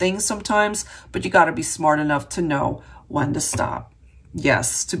stupid things sometimes, but you got to be smart enough to know when to stop.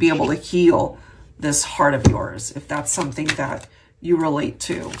 Yes, to be able to heal this heart of yours, if that's something that you relate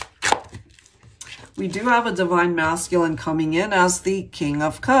to. We do have a divine masculine coming in as the King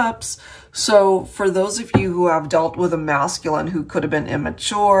of Cups. So for those of you who have dealt with a masculine who could have been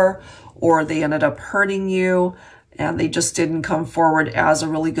immature, or they ended up hurting you, and they just didn't come forward as a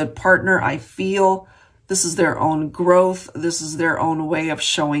really good partner, I feel this is their own growth. This is their own way of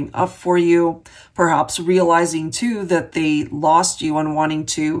showing up for you. Perhaps realizing too that they lost you and wanting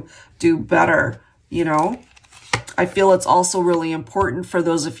to do better, you know. I feel it's also really important for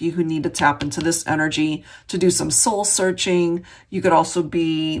those of you who need to tap into this energy to do some soul searching. You could also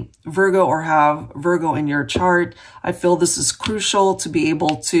be Virgo or have Virgo in your chart. I feel this is crucial to be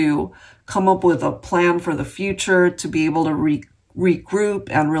able to come up with a plan for the future, to be able to regroup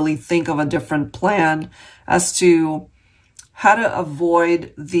and really think of a different plan as to how to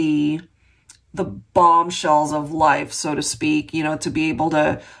avoid the bombshells of life, so to speak, you know, to be able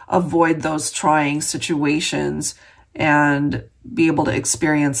to avoid those trying situations and be able to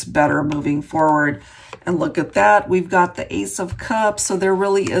experience better moving forward. And look at that, we've got the Ace of Cups. So there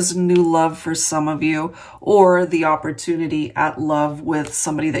really is new love for some of you, or the opportunity at love with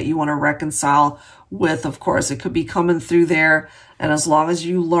somebody that you want to reconcile with. Of course, it could be coming through there. And as long as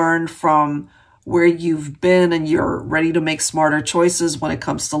you learn from where you've been and you're ready to make smarter choices when it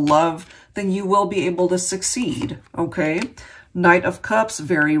comes to love, then you will be able to succeed, okay? Knight of Cups,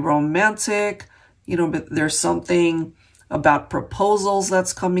 very romantic, you know, but there's something about proposals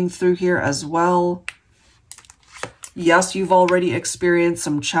that's coming through here as well. Yes, you've already experienced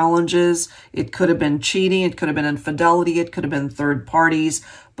some challenges. It could have been cheating. It could have been infidelity. It could have been third parties,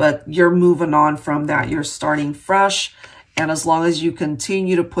 but you're moving on from that. You're starting fresh. And as long as you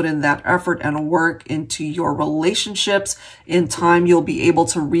continue to put in that effort and work into your relationships, in time, you'll be able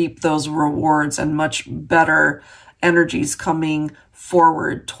to reap those rewards and much better energies coming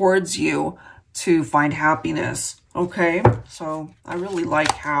forward towards you to find happiness. Okay, so I really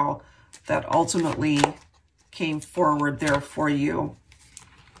like how that ultimately came forward there for you.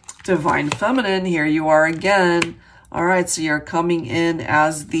 Divine Feminine, here you are again. All right, so you're coming in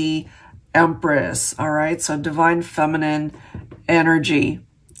as the Empress. All right, so Divine Feminine energy.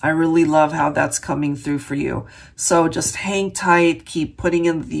 I really love how that's coming through for you. So just hang tight, keep putting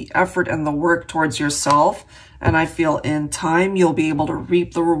in the effort and the work towards yourself. And I feel in time, you'll be able to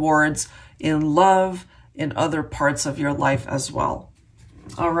reap the rewards in love in other parts of your life as well.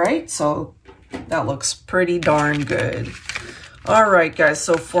 All right, so that looks pretty darn good. All right, guys,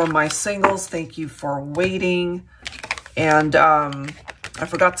 so for my singles, thank you for waiting. And I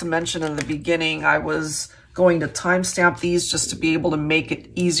forgot to mention in the beginning, I was going to timestamp these just to be able to make it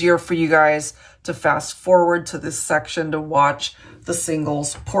easier for you guys to fast forward to this section to watch the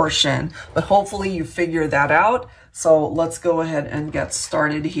singles portion. But hopefully you figure that out. So let's go ahead and get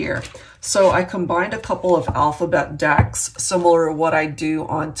started here. So I combined a couple of alphabet decks, similar to what I do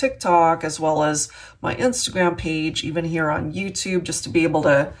on TikTok, as well as my Instagram page, even here on YouTube, just to be able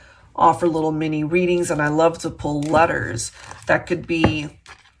to offer little mini readings. And I love to pull letters. That could be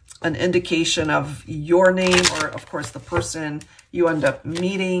an indication of your name, or of course the person you end up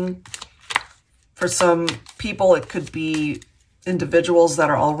meeting. For some people, it could be individuals that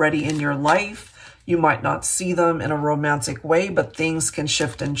are already in your life. You might not see them in a romantic way, but things can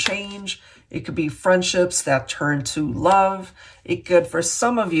shift and change It could be friendships that turn to love. It could, for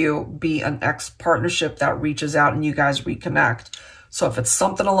some of you, be an ex-partnership that reaches out and you guys reconnect. So if it's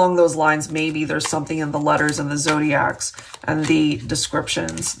something along those lines, maybe there's something in the letters and the zodiacs and the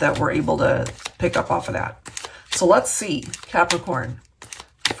descriptions that we're able to pick up off of that. So let's see, Capricorn,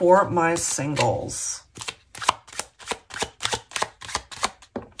 for my singles.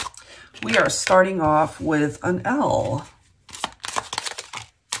 We are starting off with an L.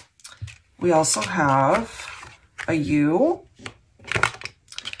 We also have a U.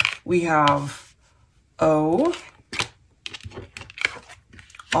 We have O,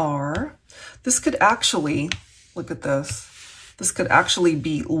 R. This could actually, look at this. This could actually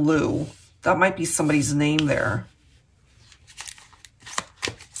be Lou. That might be somebody's name there.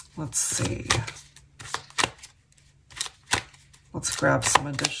 Let's see. Let's grab some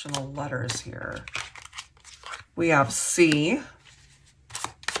additional letters here. We have C.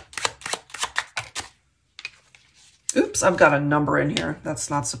 Oops, I've got a number in here. That's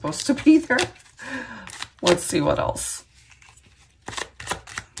not supposed to be there. Let's see what else.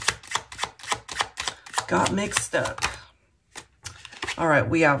 Got mixed up. All right,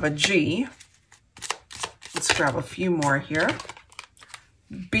 we have a G. Let's grab a few more here.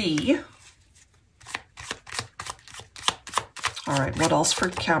 B. All right, what else for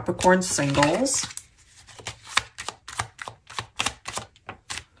Capricorn singles?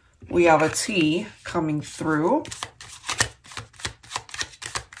 We have a T coming through.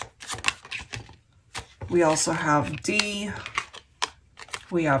 We also have D.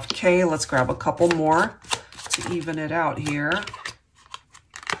 We have K. Let's grab a couple more to even it out here.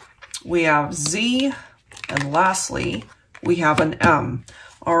 We have Z. And lastly, we have an M.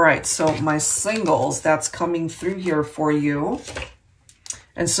 All right, so my singles, that's coming through here for you.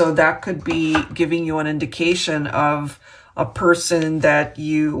 And so that could be giving you an indication of a person that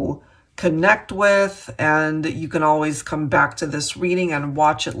you connect with, and you can always come back to this reading and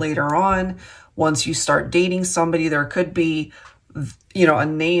watch it later on. Once you start dating somebody, there could be, you know, a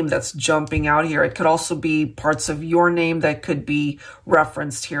name that's jumping out here. It could also be parts of your name that could be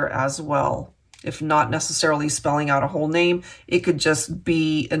referenced here as well. If not necessarily spelling out a whole name, it could just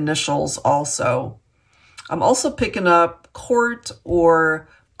be initials also. I'm also picking up Court or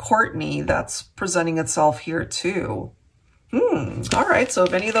Courtney. That's presenting itself here too. All right, so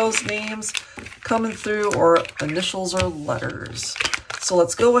if any of those names coming through or initials or letters. So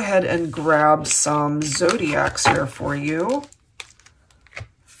let's go ahead and grab some zodiacs here for you.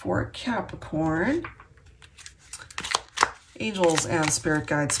 For Capricorn. Angels and spirit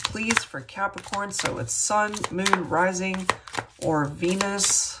guides, please, for Capricorn. So it's Sun, Moon, Rising, or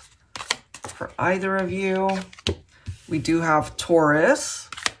Venus for either of you. We do have Taurus.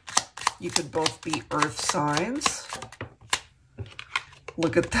 You could both be earth signs.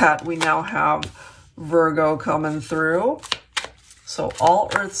 Look at that. We now have Virgo coming through. So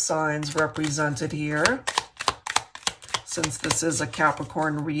all earth signs represented here, since this is a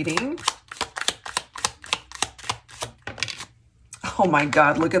Capricorn reading. Oh my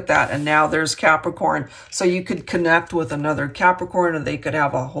God, look at that. And now there's Capricorn. So you could connect with another Capricorn and they could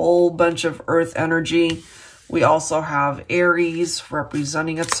have a whole bunch of earth energy. We also have Aries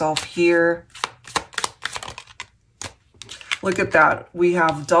representing itself here. Look at that. We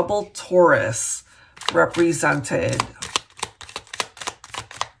have double Taurus represented.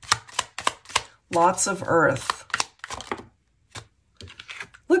 Lots of earth.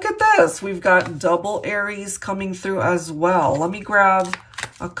 Look at this. We've got double Aries coming through as well. Let me grab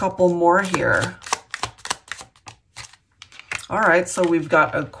a couple more here. All right, so we've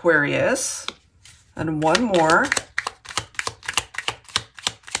got Aquarius and one more.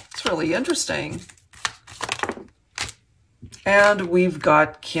 It's really interesting. And we've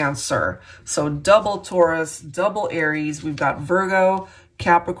got Cancer. So double Taurus, double Aries. We've got Virgo,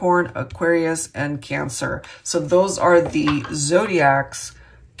 Capricorn, Aquarius, and Cancer. So those are the zodiacs,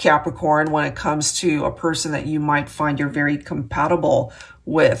 Capricorn, when it comes to a person that you might find you're very compatible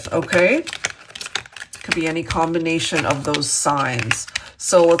with, okay? Could be any combination of those signs.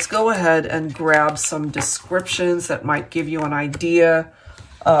 So let's go ahead and grab some descriptions that might give you an idea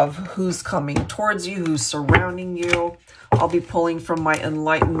of who's coming towards you, who's surrounding you. I'll be pulling from my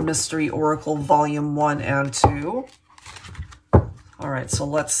Enlightened Mystery Oracle Volume 1 and 2. All right, so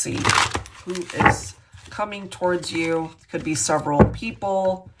let's see who is coming towards you. Could be several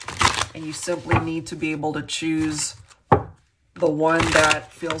people, and you simply need to be able to choose the one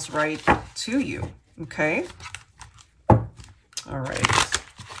that feels right to you, okay? All right.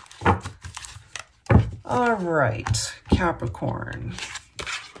 All right, Capricorn.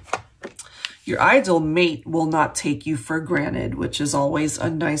 Your ideal mate will not take you for granted, which is always a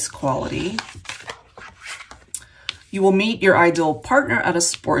nice quality. You will meet your ideal partner at a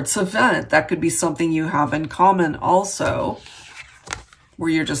sports event. That could be something you have in common also, where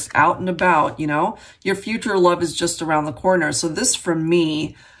you're just out and about, you know. Your future love is just around the corner. So this, for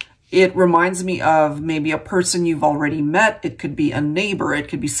me, it reminds me of maybe a person you've already met. It could be a neighbor. It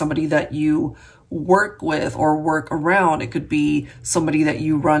could be somebody that you work with or work around. It could be somebody that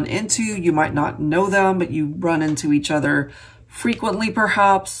you run into. You might not know them, but you run into each other frequently,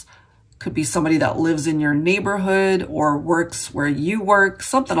 perhaps. Could be somebody that lives in your neighborhood or works where you work,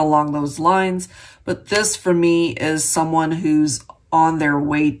 something along those lines. But this, for me, is someone who's on their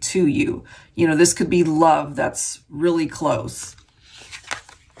way to you. You know, this could be love that's really close.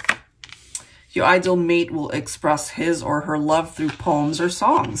 Your ideal mate will express his or her love through poems or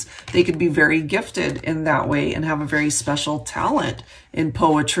songs. They could be very gifted in that way and have a very special talent in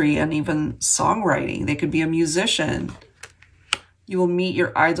poetry and even songwriting. They could be a musician. You will meet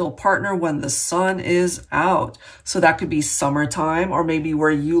your ideal partner when the sun is out. So that could be summertime, or maybe where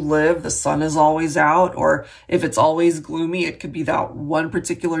you live, the sun is always out. Or if it's always gloomy, it could be that one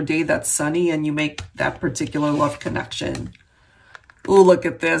particular day that's sunny and you make that particular love connection. Ooh, look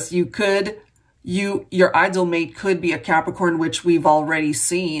at this. Your ideal mate could be a Capricorn, which we've already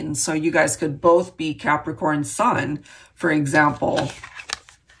seen. So you guys could both be Capricorn sun, for example.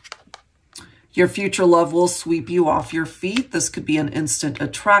 Your future love will sweep you off your feet. This could be an instant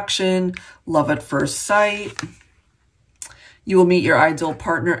attraction, love at first sight. You will meet your ideal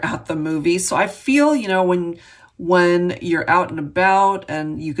partner at the movies. So I feel, you know, when you're out and about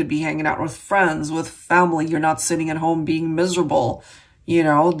and you could be hanging out with friends, with family, you're not sitting at home being miserable. You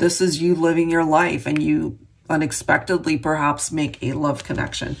know, this is you living your life and you unexpectedly perhaps make a love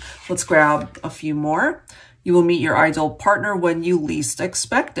connection. Let's grab a few more. You will meet your ideal partner when you least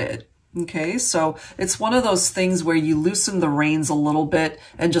expect it. Okay, so it's one of those things where you loosen the reins a little bit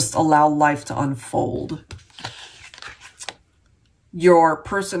and just allow life to unfold. Your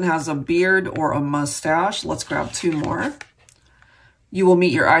person has a beard or a mustache. Let's grab two more. You will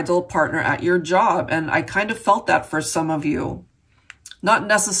meet your ideal partner at your job. And I kind of felt that for some of you. Not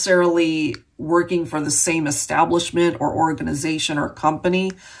necessarily working for the same establishment or organization or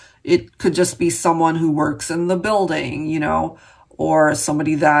company. It could just be someone who works in the building, you know, or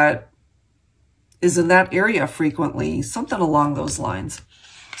somebody that is in that area frequently, something along those lines.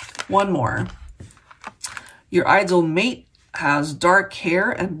 One more. Your ideal mate has dark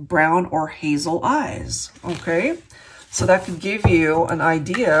hair and brown or hazel eyes. Okay, so that could give you an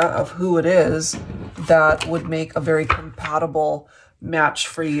idea of who it is that would make a very compatible match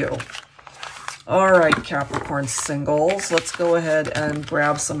for you. All right, Capricorn singles, let's go ahead and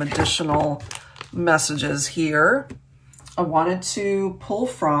grab some additional messages here. I wanted to pull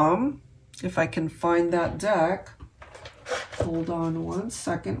from, if I can find that deck. Hold on one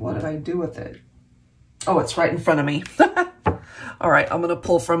second. What did I do with it? Oh, it's right in front of me. All right, I'm going to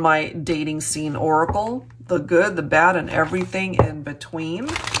pull from my dating scene oracle, the good, the bad, and everything in between,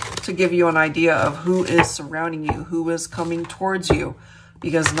 to give you an idea of who is surrounding you, who is coming towards you,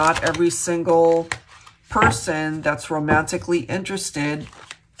 because not every single person that's romantically interested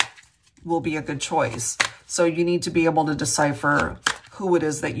will be a good choice. So you need to be able to decipher who it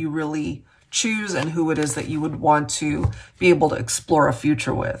is that you really choose and who it is that you would want to be able to explore a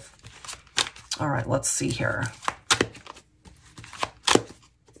future with. All right, let's see here.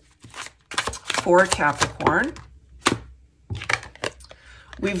 For Capricorn,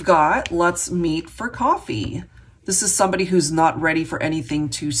 we've got let's meet for coffee. This is somebody who's not ready for anything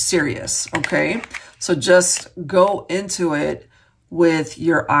too serious, okay? So just go into it with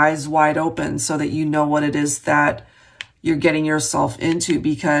your eyes wide open so that you know what it is that you're getting yourself into,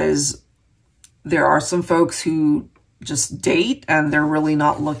 because there are some folks who just date and they're really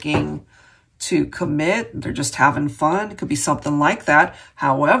not looking to commit. They're just having fun. It could be something like that.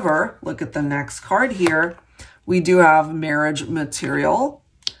 However, look at the next card here. We do have marriage material,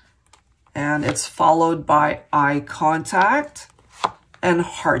 and it's followed by eye contact and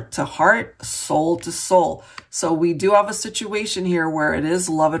heart to heart, soul to soul. So we do have a situation here where it is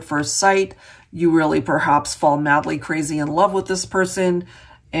love at first sight. You really perhaps fall madly crazy in love with this person,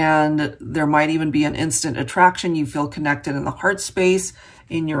 and there might even be an instant attraction. You feel connected in the heart space,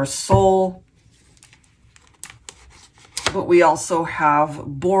 in your soul. But we also have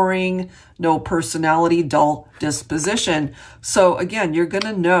boring, no personality, dull disposition. So again, you're going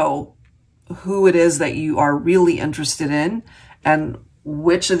to know who it is that you are really interested in and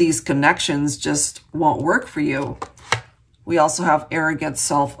which of these connections just won't work for you. We also have arrogant,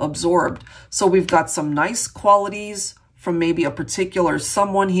 self-absorbed. So we've got some nice qualities from maybe a particular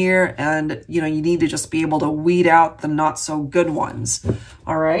someone here, and you know, you need to just be able to weed out the not so good ones.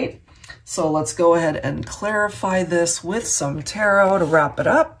 All right, so let's go ahead and clarify this with some tarot to wrap it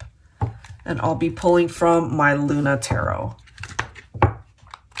up, and I'll be pulling from my Luna Tarot.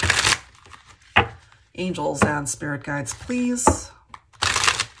 Angels and spirit guides, please,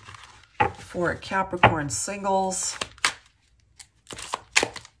 for Capricorn singles.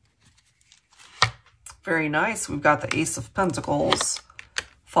 Very nice. We've got the Ace of Pentacles,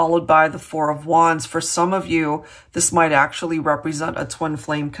 followed by the Four of Wands. For some of you, this might actually represent a twin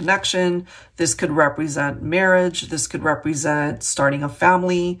flame connection. This could represent marriage. This could represent starting a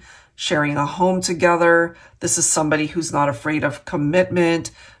family, sharing a home together. This is somebody who's not afraid of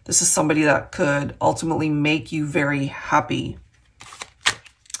commitment. This is somebody that could ultimately make you very happy.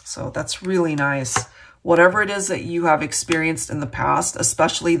 So that's really nice. Whatever it is that you have experienced in the past,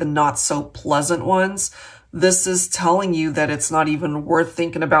 especially the not so pleasant ones, this is telling you that it's not even worth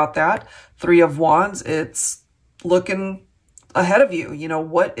thinking about that. Three of Wands, it's looking ahead of you. You know,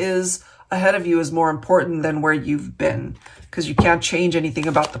 what is ahead of you is more important than where you've been, because you can't change anything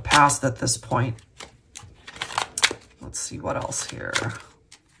about the past at this point. Let's see what else here.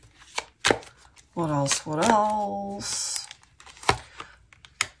 What else?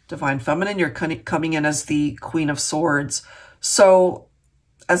 Divine Feminine, you're coming in as the Queen of Swords. So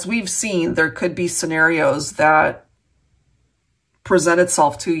as we've seen, there could be scenarios that present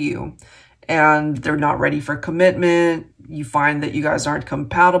itself to you and they're not ready for commitment. You find that you guys aren't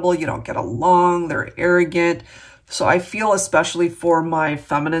compatible. You don't get along. They're arrogant. So I feel, especially for my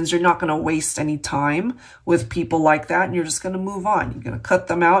feminines, you're not going to waste any time with people like that. And you're just going to move on. You're going to cut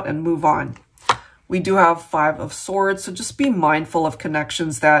them out and move on. We do have Five of Swords, so just be mindful of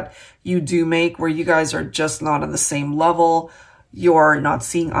connections that you do make where you guys are just not on the same level. You're not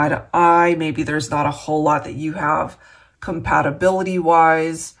seeing eye to eye. Maybe there's not a whole lot that you have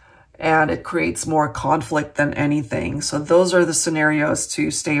compatibility-wise, and it creates more conflict than anything. So those are the scenarios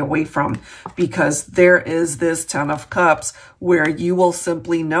to stay away from, because there is this Ten of Cups where you will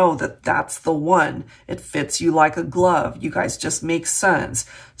simply know that that's the one. It fits you like a glove. You guys just make sense.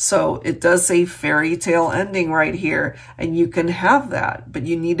 So it does say fairy tale ending right here, and you can have that, but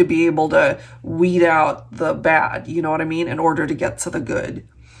you need to be able to weed out the bad, you know what I mean, in order to get to the good.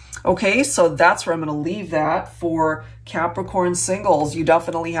 Okay, so that's where I'm going to leave that for Capricorn singles. You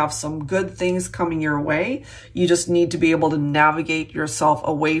definitely have some good things coming your way. You just need to be able to navigate yourself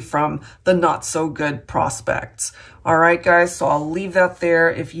away from the not so good prospects. All right, guys, so I'll leave that there.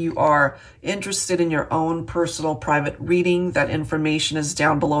 If you are interested in your own personal private reading, that information is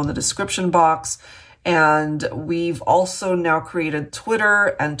down below in the description box. And we've also now created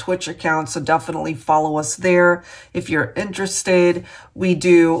Twitter and Twitch accounts, so definitely follow us there if you're interested. We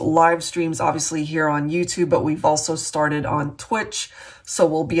do live streams, obviously, here on YouTube, but we've also started on Twitch, so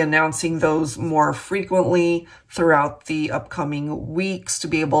we'll be announcing those more frequently throughout the upcoming weeks to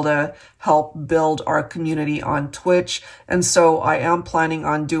be able to help build our community on Twitch. And so I am planning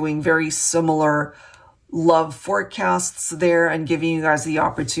on doing very similar love forecasts there and giving you guys the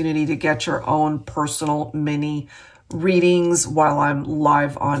opportunity to get your own personal mini readings while I'm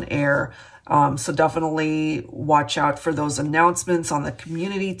live on air. So definitely watch out for those announcements on the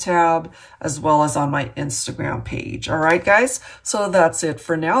community tab as well as on my Instagram page. All right, guys. So that's it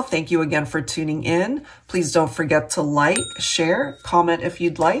for now. Thank you again for tuning in. Please don't forget to like, share, comment if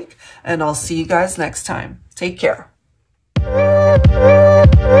you'd like, and I'll see you guys next time. Take care.